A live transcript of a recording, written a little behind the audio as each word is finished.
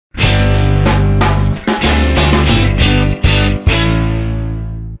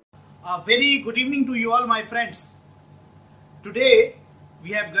A very good evening to you all, my friends. Today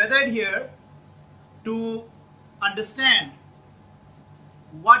we have gathered here to understand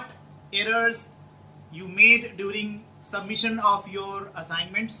what errors you made during submission of your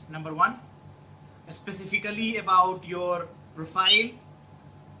assignments, number one, specifically about your profile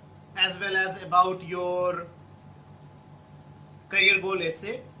as well as about your career goal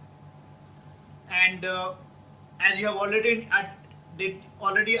essay. And as you have already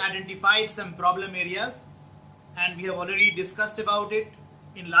identified some problem areas, and we have already discussed about it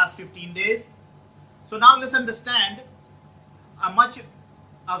in last 15 days. So now let's understand a much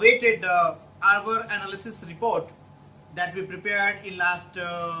awaited our analysis report that we prepared in last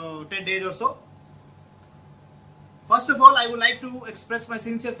 10 days or so. First of all, I would like to express my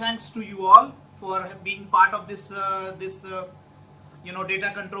sincere thanks to you all for being part of this data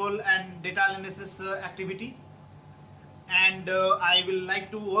control and data analysis activity. And I will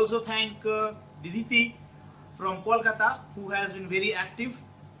like to also thank Diditi from Kolkata, who has been very active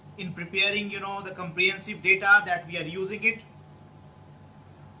in preparing the comprehensive data that we are using it.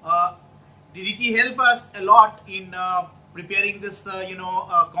 Diditi helped us a lot in preparing this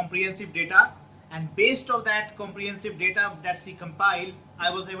comprehensive data, and based on that comprehensive data that she compiled,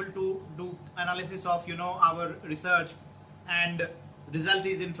 I was able to do analysis of our research, and result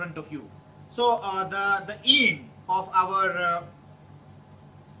is in front of you. So the aim of our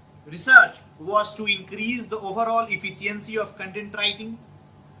research was to increase the overall efficiency of content writing,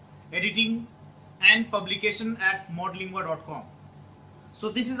 editing and publication at modlingua.com. So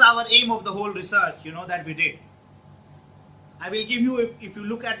this is our aim of the whole research that we did. I will give you, if you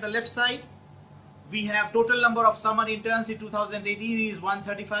look at the left side, we have total number of summer interns in 2018 is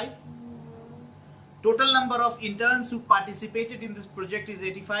 135. Total number of interns who participated in this project is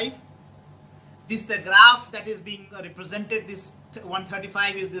 85. This is the graph that is being represented. This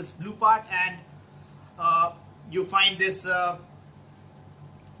 135 is this blue part, and you find this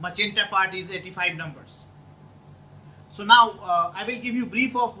magenta part is 85 numbers. So now I will give you a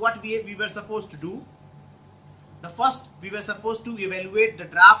brief of what we were supposed to do. The first, we were supposed to evaluate the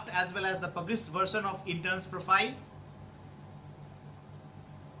draft as well as the published version of intern's profile.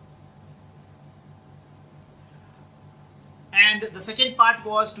 And the second part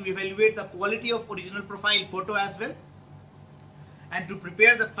was to evaluate the quality of original profile photo as well, and to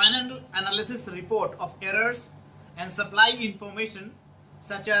prepare the final analysis report of errors and supply information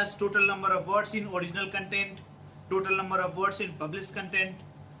such as total number of words in original content, total number of words in published content,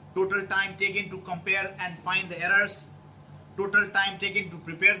 total time taken to compare and find the errors, total time taken to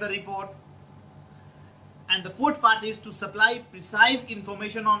prepare the report. And the fourth part is to supply precise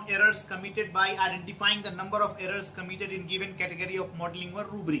information on errors committed by identifying the number of errors committed in given category of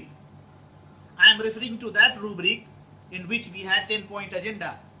Modlingua Rubric. I am referring to that rubric in which we had 10-point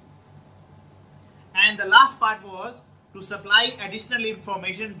agenda. And the last part was to supply additional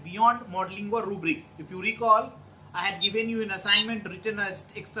information beyond Modlingua Rubric. If you recall, I had given you an assignment written as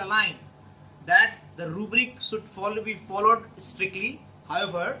extra line that the rubric should be followed strictly.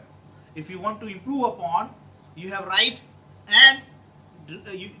 However, if you want to improve upon, you have right and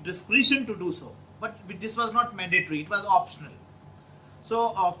discretion to do so, but this was not mandatory, it was optional.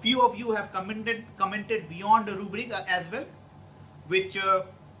 So a few of you have commented beyond the rubric as well, which I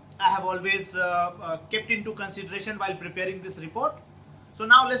have always kept into consideration while preparing this report. So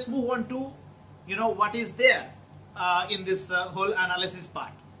now let's move on to what is there in this whole analysis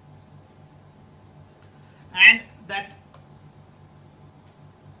part, and that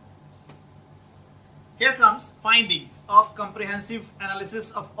here comes findings of comprehensive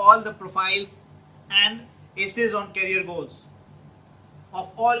analysis of all the profiles and essays on career goals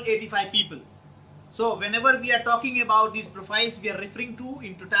of all 85 people. So whenever we are talking about these profiles, we are referring to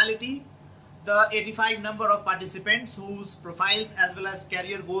in totality the 85 number of participants whose profiles as well as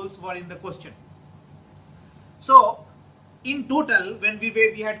career goals were in the question. So in total, when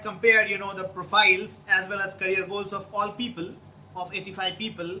we had compared the profiles as well as career goals of all people, of 85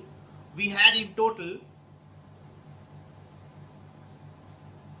 people, we had in total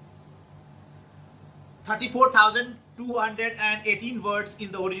 34,218 words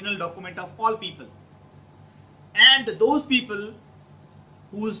in the original document of all people. And those people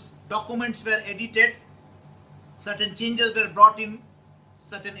whose documents were edited, certain changes were brought in,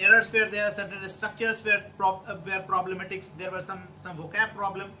 certain errors were there, certain structures were problematic, there were some vocab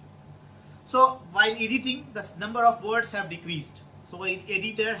problem. So while editing, the number of words have decreased. So an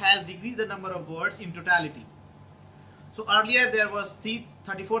editor has decreased the number of words in totality. So earlier there was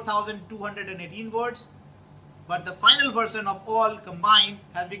 34,218 words, but the final version of all combined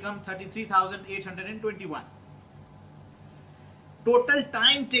has become 33,821. total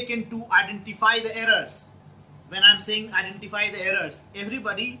time taken to identify the errors. When I'm saying identify the errors,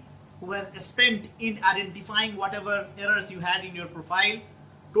 everybody who has spent in identifying whatever errors you had in your profile,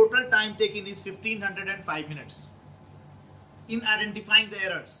 total time taken is 1505 minutes in identifying the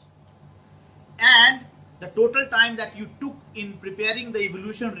errors. And the total time that you took in preparing the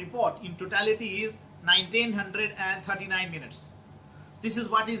evaluation report in totality is 1939 minutes. This is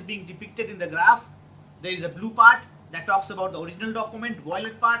what is being depicted in the graph. There is a blue part that talks about the original document,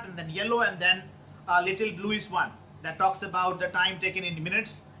 violet part, and then yellow, and then a little bluish one that talks about the time taken in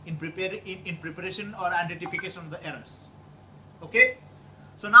minutes in preparation or identification of the errors. Okay,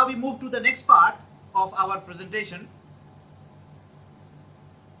 so now we move to the next part of our presentation.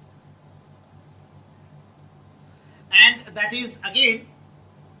 And that is again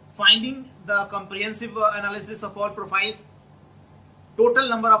finding the comprehensive analysis of all profiles, total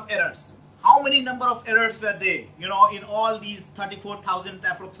number of errors. How many number of errors were there, in all these 34,000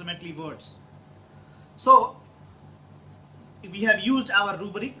 approximately words? So we have used our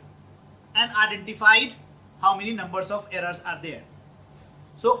rubric and identified how many numbers of errors are there.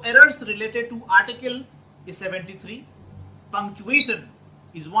 So errors related to article is 73, punctuation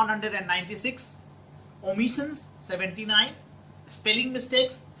is 196, omissions 79, spelling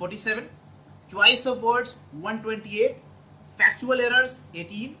mistakes 47, choice of words 128, factual errors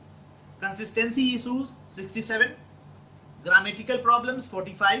 18, consistency issues 67, grammatical problems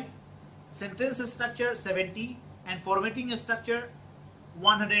 45, sentence structure 70, and formatting structure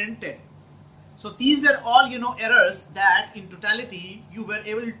 110. So these were all errors that in totality you were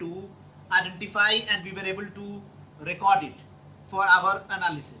able to identify and we were able to record it for our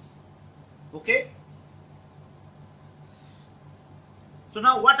analysis. Okay. So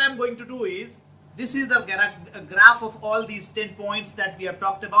now what I'm going to do is, this is the graph of all these 10 points that we have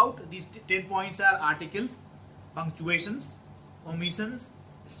talked about. These 10 points are articles, punctuations, omissions,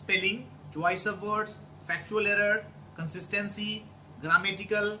 spelling, choice of words, factual error, consistency,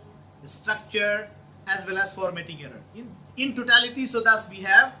 grammatical, structure, as well as formatting error. In totality, so thus we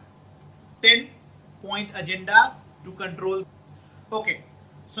have 10 point agenda to control. Okay,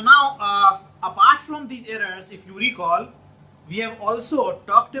 so now apart from these errors, if you recall, we have also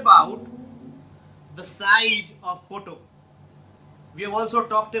talked about the size of photo. We have also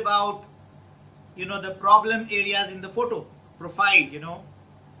talked about the problem areas in the photo profile.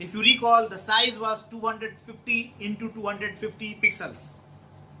 If you recall, the size was 250 into 250 pixels,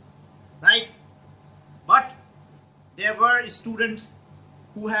 right? But there were students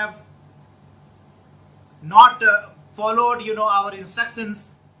who have not followed our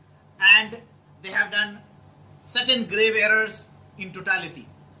instructions, and they have done certain grave errors in totality.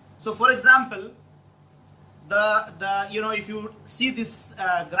 So for example, if you see this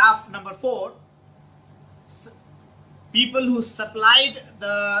graph number 4, people who supplied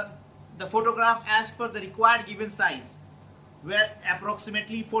the photograph as per the required given size were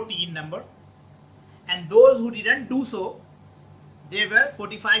approximately 40 in number, and those who didn't do so, they were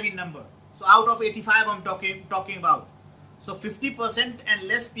 45 in number. So out of 85 I'm talking about. So 50% and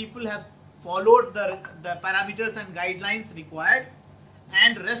less people have followed the parameters and guidelines required,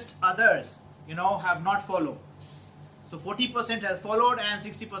 and rest others have not followed. So 40% have followed and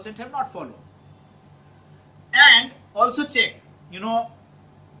 60% have not followed. And also check,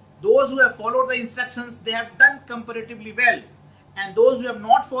 those who have followed the instructions, they have done comparatively well, and those who have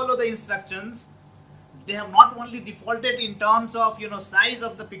not followed the instructions, they have not only defaulted in terms of size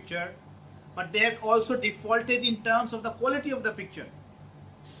of the picture, but they have also defaulted in terms of the quality of the picture.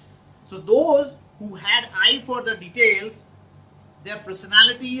 So those who had eye for the details, their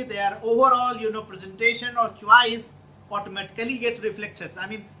personality, their overall presentation or choice automatically get reflected. I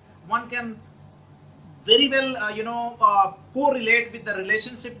mean, one can very well correlate with the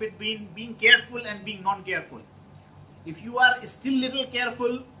relationship between being careful and being non-careful. If you are still little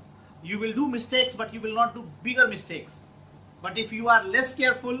careful, you will do mistakes, but you will not do bigger mistakes. But if you are less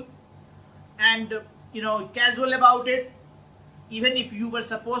careful and casual about it, even if you were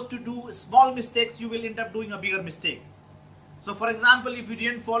supposed to do small mistakes, you will end up doing a bigger mistake. So for example, if you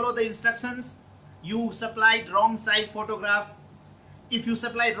didn't follow the instructions, you supplied wrong size photograph. If you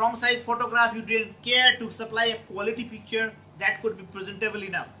supplied wrong size photograph, you didn't care to supply a quality picture that could be presentable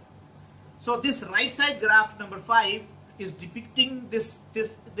enough. So this right side graph number 5 is depicting this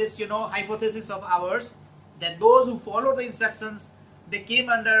hypothesis of ours, that those who follow the instructions, they came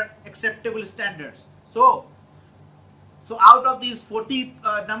under acceptable standards. So out of these 40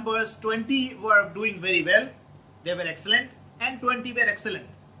 numbers, 20 were doing very well, they were excellent, and 20 were excellent,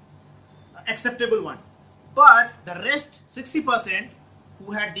 acceptable one. But the rest 60%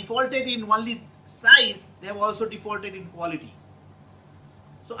 who had defaulted in only size, they have also defaulted in quality.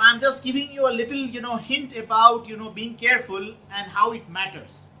 So I'm just giving you a little hint about being careful and how it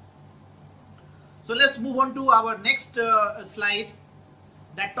matters. So let's move on to our next slide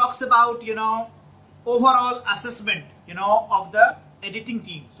that talks about overall assessment of the editing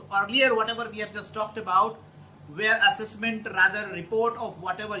team. So earlier, whatever we have just talked about were assessment, rather report of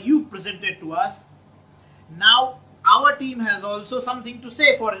whatever you presented to us. Now our team has also something to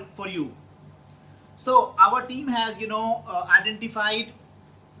say for you. So our team has identified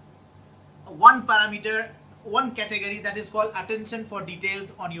one parameter, one category, that is called attention for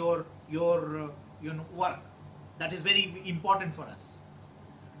details on your work. That is very important for us.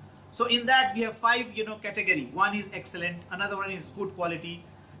 So in that we have 5 category. One is excellent, another one is good quality,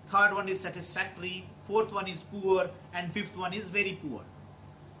 third one is satisfactory, fourth one is poor, and fifth one is very poor.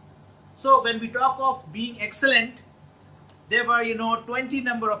 So when we talk of being excellent, there were 20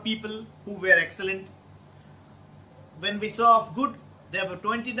 number of people who were excellent. When we saw of good, there were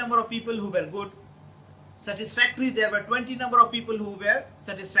 20 number of people who were good. Satisfactory, there were 20 number of people who were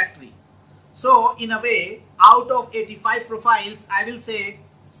satisfactory. So in a way, out of 85 profiles, I will say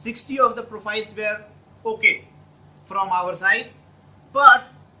 60 of the profiles were okay from our side, but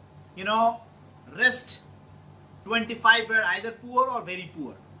rest 25 were either poor or very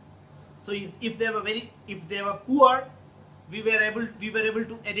poor. So if they were poor, we were able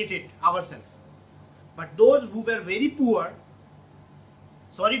to edit it ourselves. But those who were very poor,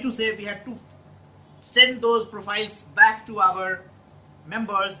 sorry to say, we had to send those profiles back to our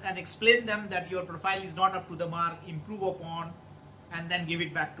members and explain them that your profile is not up to the mark, improve upon, and then give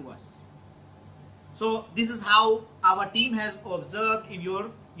it back to us. So this is how our team has observed in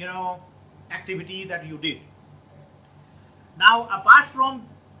your activity that you did. Now, apart from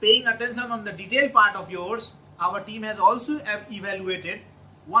paying attention on the detailed part of yours, our team has also evaluated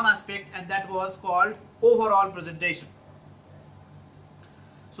one aspect, and that was called overall presentation.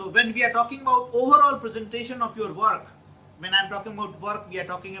 So when we are talking about overall presentation of your work, when I'm talking about work, we are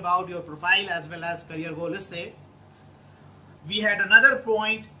talking about your profile as well as career goal. Let's say we had another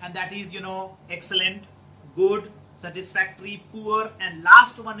point, and that is excellent, good, satisfactory, poor, and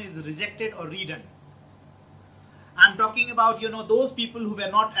last one is rejected or redone. I'm talking about those people who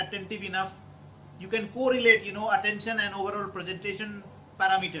were not attentive enough. You can correlate attention and overall presentation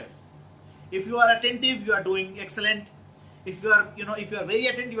parameter. If you are attentive, you are doing excellent. If you are very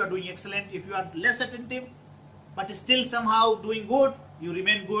attentive, you are doing excellent. If you are less attentive but still somehow doing good, you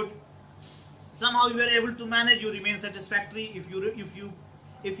remain good. Somehow you were able to manage, you remain satisfactory. If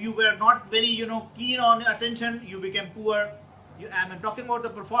you were not very keen on attention, you became poor. I'm talking about the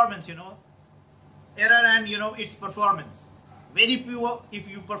performance, error and its performance. Very poor. If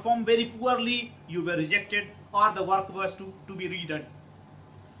you perform very poorly, you were rejected, or the work was to be redone.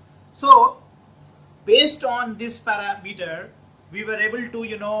 So based on this parameter, we were able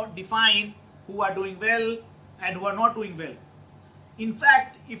to define who are doing well and who are not doing well. In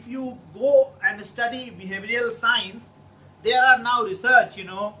fact, if you go and study behavioral science, there are now research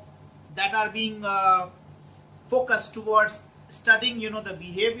that are being focused towards studying the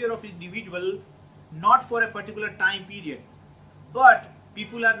behavior of individual, not for a particular time period, but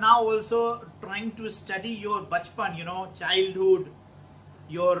people are now also trying to study your bachpan, childhood,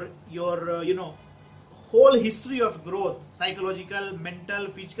 your whole history of growth, psychological,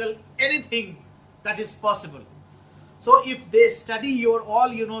 mental, physical, anything that is possible. So if they study your all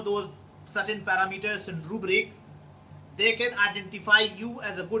those certain parameters in rubric, they can identify you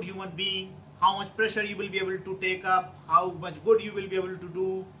as a good human being, how much pressure you will be able to take up, how much good you will be able to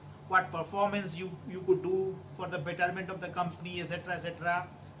do, what performance you could do for the betterment of the company, etc., etc.,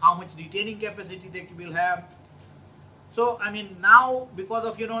 how much retaining capacity they will have. So I mean, now because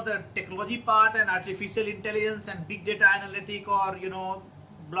of the technology part and artificial intelligence and big data analytic, or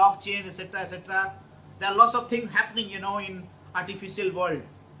blockchain, etc., etc., there are lots of things happening in artificial world.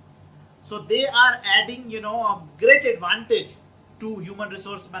 So they are adding a great advantage to human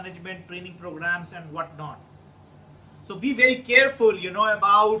resource management training programs and whatnot. So be very careful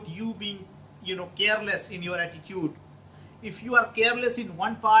about you being careless in your attitude. If you are careless in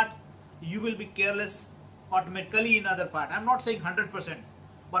one part, you will be careless automatically in other part. I'm not saying 100%,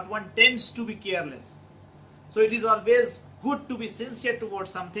 but one tends to be careless. So it is always good to be sincere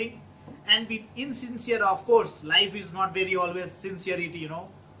towards something and be insincere. Of course, life is not very always sincerity,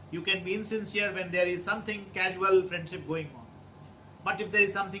 You can be insincere when there is something casual friendship going on. But if there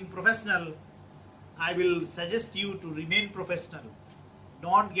is something professional, I will suggest you to remain professional.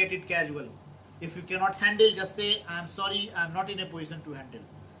 Don't get it casual. If you cannot handle, just say, I'm sorry, I'm not in a position to handle.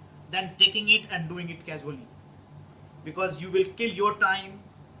 Then taking it and doing it casually. Because you will kill your time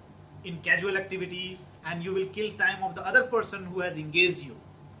in casual activity, and you will kill time of the other person who has engaged you.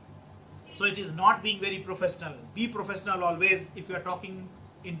 So it is not being very professional. Be professional always if you are talking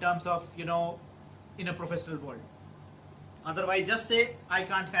in terms of, in a professional world. Otherwise, just say, I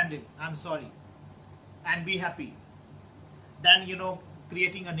can't handle, I'm sorry, and be happy. Then,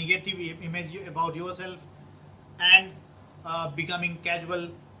 creating a negative image about yourself and becoming casual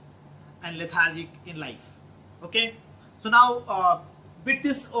and lethargic in life. Okay. So now, with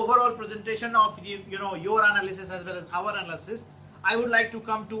this overall presentation of your analysis as well as our analysis, I would like to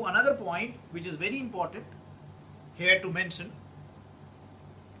come to another point which is very important here to mention.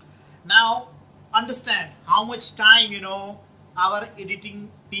 Now, understand how much time our editing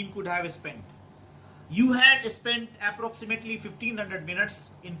team could have spent. You had spent approximately 1500 minutes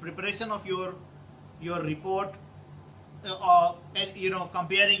in preparation of your report, and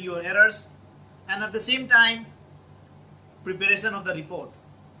comparing your errors, and at the same time preparation of the report.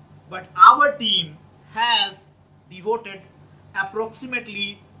 But our team has devoted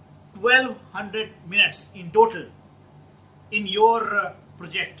approximately 1200 minutes in total in your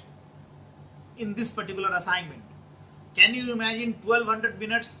project, in this particular assignment. Can you imagine 1200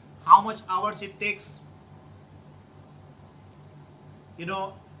 minutes, how much hours it takes?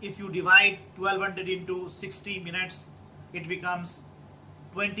 If you divide 1200 into 60 minutes, it becomes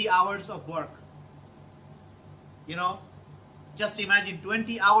 20 hours of work. Just imagine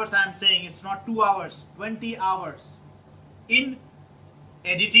 20 hours, I am saying, it's not 2 hours, 20 hours in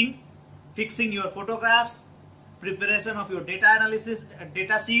editing, fixing your photographs, preparation of your data analysis,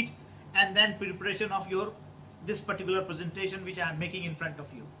 data sheet, and then preparation of this particular presentation which I am making in front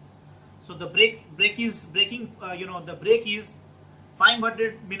of you. So the break is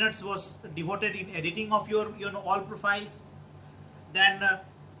 500 minutes was devoted in editing of your all profiles. Then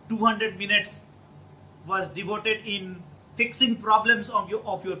 200 minutes was devoted in fixing problems of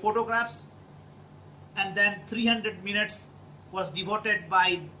your photographs, and then 300 minutes was devoted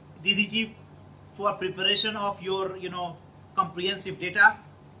by DDG for preparation of your comprehensive data,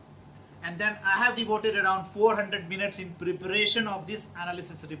 and then I have devoted around 400 minutes in preparation of this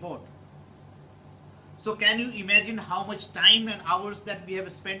analysis report. So can you imagine how much time and hours that we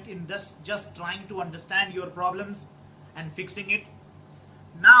have spent in this, just trying to understand your problems and fixing it?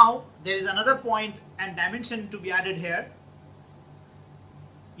 Now there is another point and dimension to be added here.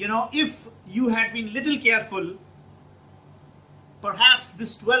 If you had been little careful, perhaps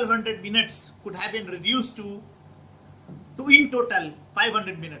this 1200 minutes could have been reduced to in total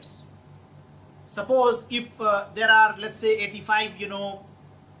 500 minutes. Suppose if there are, let's say, 85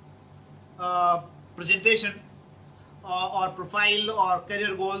 presentation or profile or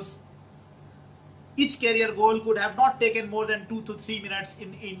career goals, each career goal could have not taken more than 2 to 3 minutes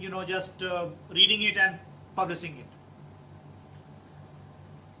in just reading it and publishing it.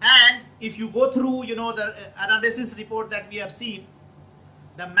 And if you go through the analysis report that we have seen,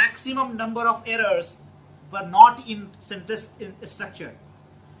 the maximum number of errors were not in sentence structure.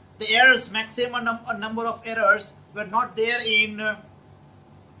 The maximum number of errors were not there in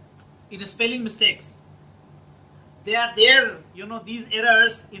spelling mistakes. They are there, these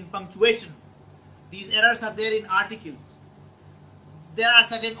errors in punctuation. These errors are there in articles. There are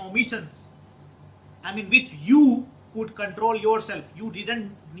certain omissions, which you could control yourself. You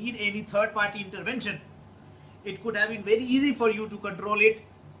didn't need any third-party intervention. It could have been very easy for you to control it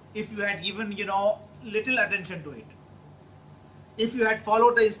if you had given, little attention to it. If you had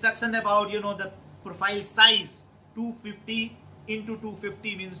followed the instruction about, the profile size, 250 into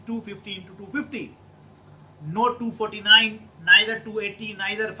 250 means 250 into 250. No 249, neither 280,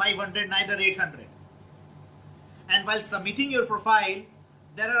 neither 500, neither 800. And while submitting your profile,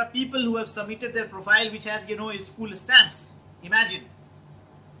 there are people who have submitted their profile which has, school stamps. Imagine,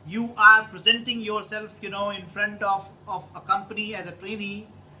 you are presenting yourself, in front of a company as a trainee,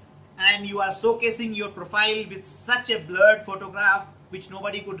 and you are showcasing your profile with such a blurred photograph which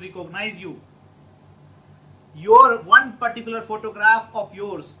nobody could recognize you. Your one particular photograph of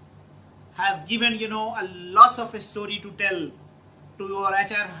yours has given, a lots of a story to tell to your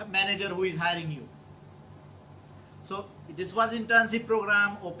HR manager who is hiring you. So this was internship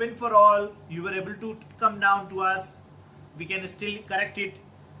program, open for all. You were able to come down to us. We can still correct it.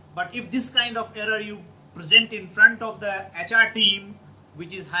 But if this kind of error you present in front of the HR team,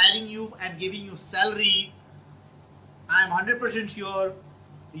 which is hiring you and giving you salary, I am 100% sure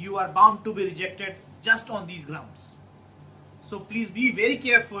you are bound to be rejected just on these grounds. So please be very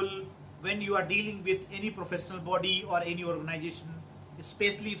careful when you are dealing with any professional body or any organization,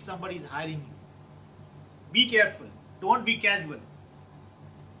 especially if somebody is hiring you. Be careful. Don't be casual.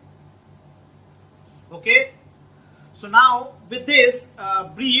 Okay. So now with this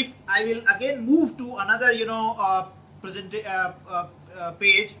brief, I will again move to another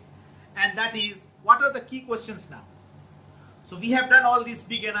page, and that is, what are the key questions now? So we have done all these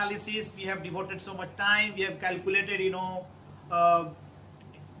big analysis, we have devoted so much time, we have calculated,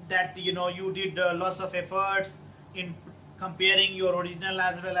 that you did lots of efforts in comparing your original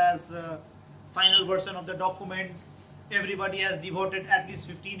as well as final version of the document. Everybody has devoted at least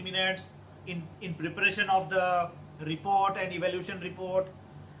 15 minutes in preparation of the report and evaluation report.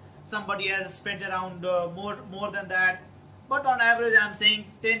 Somebody has spent around more than that, but on average I'm saying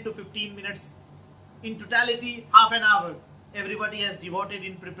 10 to 15 minutes. In totality, half an hour everybody has devoted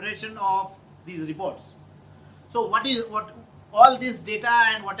in preparation of these reports. So what all this data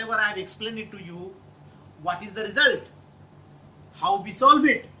and whatever I have explained it to you, what is the result? How we solve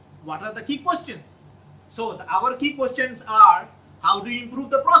it? What are the key questions? So our key questions are, how do you improve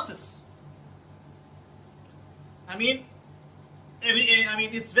the process? I mean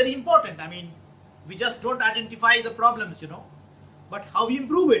it's very important. We just don't identify the problems, but how we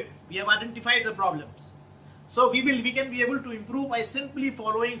improve it? We have identified the problems. So we can be able to improve by simply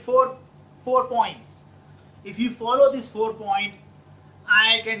following four points. If you follow these 4 points,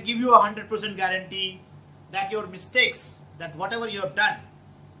 I can give you 100% guarantee that your mistakes, that whatever you have done,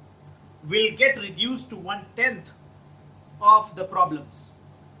 will get reduced to 1/10 of the problems.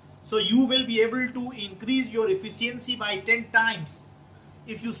 So you will be able to increase your efficiency by 10 times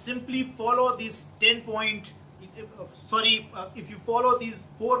if you simply follow these if you follow these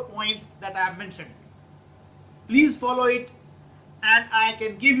 4 points that I have mentioned. Please follow it, and I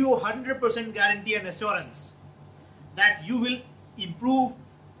can give you 100% guarantee and assurance that you will improve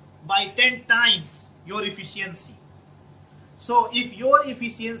by 10 times your efficiency. So if your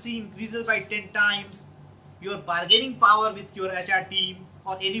efficiency increases by 10 times, your bargaining power with your HR team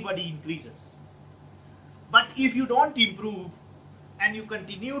or anybody increases. But if you don't improve and you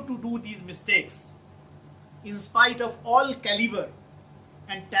continue to do these mistakes, in spite of all caliber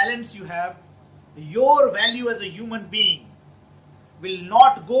and talents you have, your value as a human being will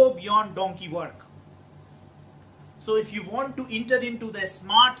not go beyond donkey work. So if you want to enter into the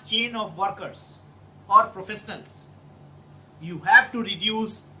smart chain of workers or professionals, you have to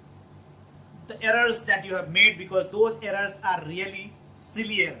reduce the errors that you have made, because those errors are really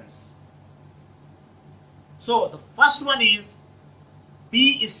silly errors. So the first one is,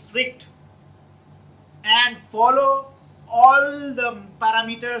 be strict and follow all the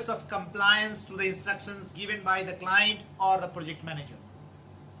parameters of compliance to the instructions given by the client or the project manager.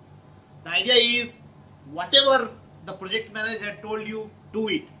 The idea is, whatever the project manager told you, do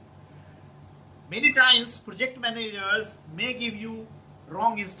it. Many times project managers may give you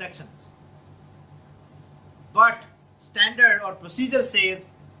wrong instructions, but standard or procedure says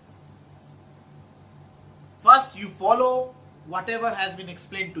first you follow whatever has been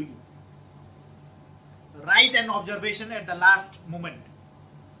explained to you. Write an observation at the last moment.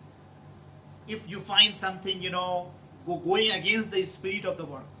 If you find something going against the spirit of the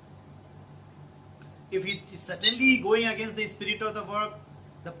work, if it is certainly going against the spirit of the work,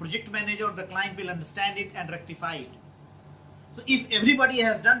 the project manager or the client will understand it and rectify it. So if everybody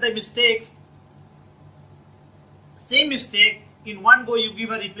has done the mistakes, same mistake, in one go you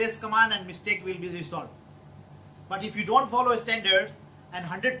give a replace command and mistake will be resolved. But if you don't follow a standard and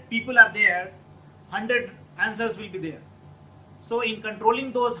 100 people are there, 100 answers will be there. So in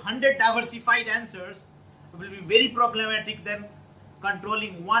controlling those 100 diversified answers will be very problematic than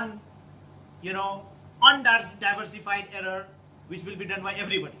controlling one, undiversified error, which will be done by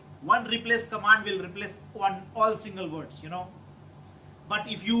everybody. One replace command will replace all single words, But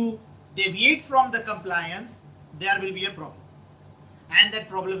if you deviate from the compliance, there will be a problem. And that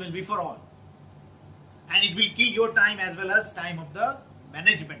problem will be for all. And it will kill your time as well as time of the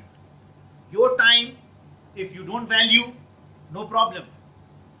management. Your time, if you don't value, no problem.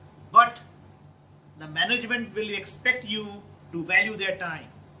 But the management will expect you to value their time.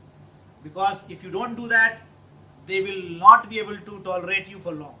 Because if you don't do that, they will not be able to tolerate you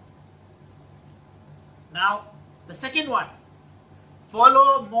for long. Now, the second one,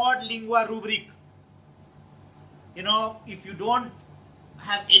 follow Modlingua Rubric. If you don't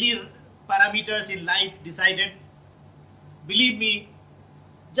have any parameters in life decided, believe me,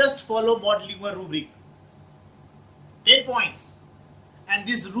 just follow Modlingua Rubric. 10 points. And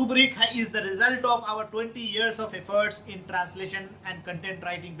this rubric is the result of our 20 years of efforts in translation and content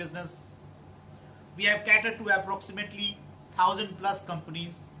writing business. We have catered to approximately 1,000 plus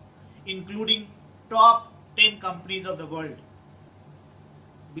companies, including top 10 companies of the world.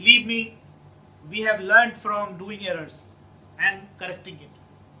 Believe me, we have learned from doing errors and correcting it.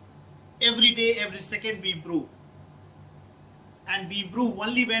 Every day, every second we improve. And we improve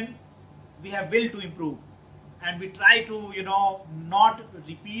only when we have will to improve. and we try to, not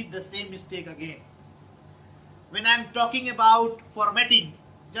repeat the same mistake again. When I'm talking about formatting,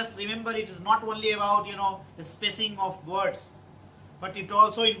 just remember it is not only about, the spacing of words, but it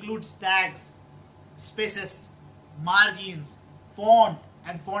also includes tags, spaces, margins, font,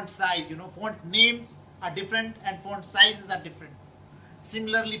 and font size. Font names are different and font sizes are different.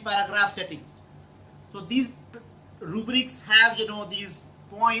 Similarly, paragraph settings. So these rubrics have, these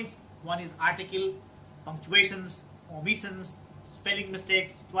points. One is article, punctuations, omissions, spelling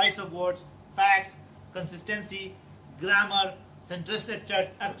mistakes, choice of words, facts, consistency, grammar, sentence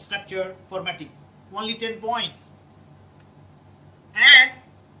structure, formatting. Only 10 points. And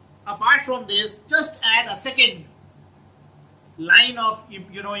apart from this, just add a second line of,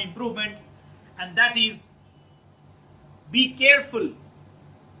 improvement, and that is be careful.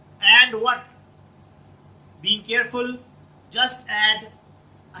 And what? Being careful, just add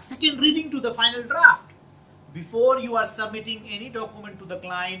a second reading to the final draft before you are submitting any document to the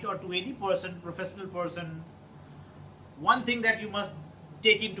client or to any person, professional person. One thing that you must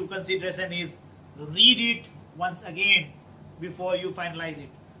take into consideration is read it once again before you finalize it.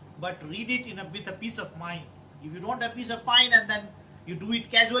 But read it with a peace of mind. If you don't have peace of mind and then you do it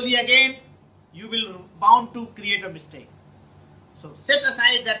casually again, you will bound to create a mistake. So set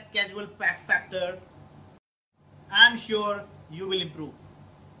aside that casual factor. I'm sure you will improve.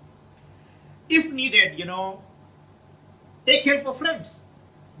 If needed, take help of friends.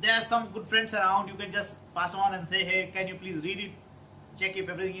 There are some good friends around. You can just pass on and say, hey, can you please read it? Check if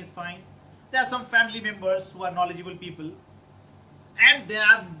everything is fine. There are some family members who are knowledgeable people. And there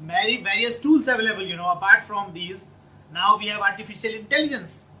are various tools available, apart from these. Now we have artificial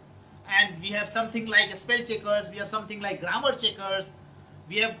intelligence. And we have something like spell checkers. We have something like grammar checkers.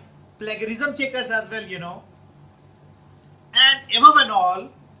 We have plagiarism checkers as well, And above and all,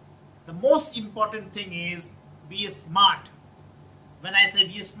 the most important thing is be smart. When I say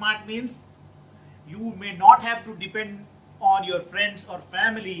be smart means you may not have to depend on your friends or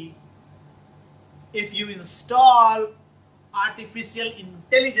family if you install artificial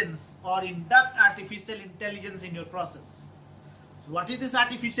intelligence or induct artificial intelligence in your process. So what is this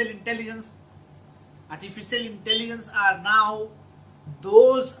artificial intelligence? Artificial intelligence are now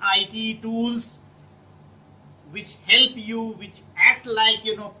those IT tools which help you, which act like,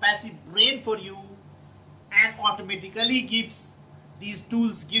 passive brain for you, and automatically these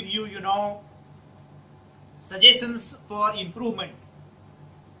tools give you, suggestions for improvement.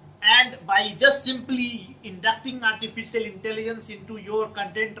 And by just simply inducting artificial intelligence into your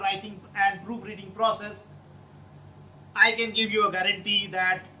content writing and proofreading process, I can give you a guarantee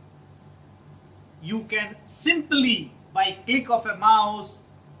that you can simply, by click of a mouse,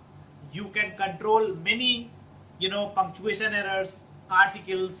 you can control many, punctuation errors,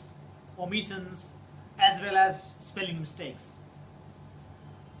 articles, omissions, as well as spelling mistakes.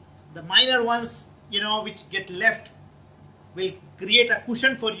 The minor ones, which get left will create a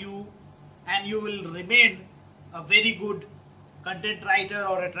cushion for you, and you will remain a very good content writer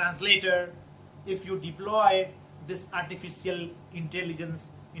or a translator if you deploy this artificial intelligence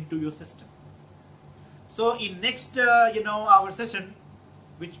into your system. So in next, our session,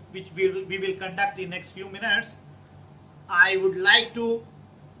 which we will conduct in next few minutes, I would like to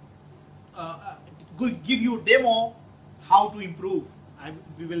give you a demo how to improve.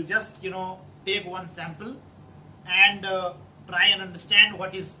 We will just, take one sample and try and understand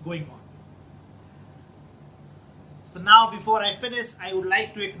what is going on. So now, before I finish, I would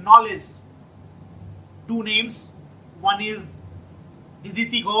like to acknowledge two names. One is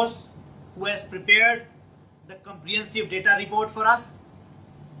Diditi Ghosh, who has prepared the comprehensive data report for us.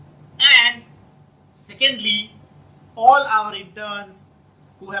 And secondly, all our interns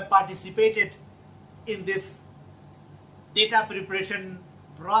who have participated in this data preparation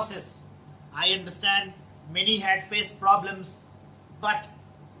process. I understand many had faced problems, but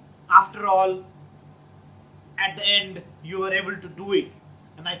after all, at the end, you were able to do it.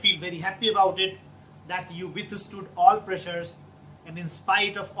 And I feel very happy about it, that you withstood all pressures, and in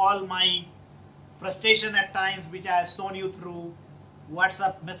spite of all my frustration at times, which I have shown you through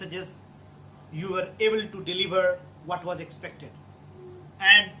WhatsApp messages, you were able to deliver what was expected.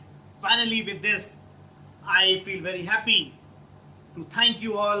 And finally, with this, I feel very happy to thank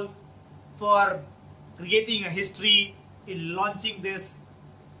you all for creating a history in launching this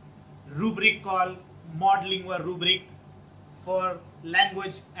rubric called Modlingua Rubric for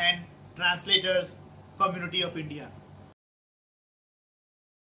Language and Translators Community of India.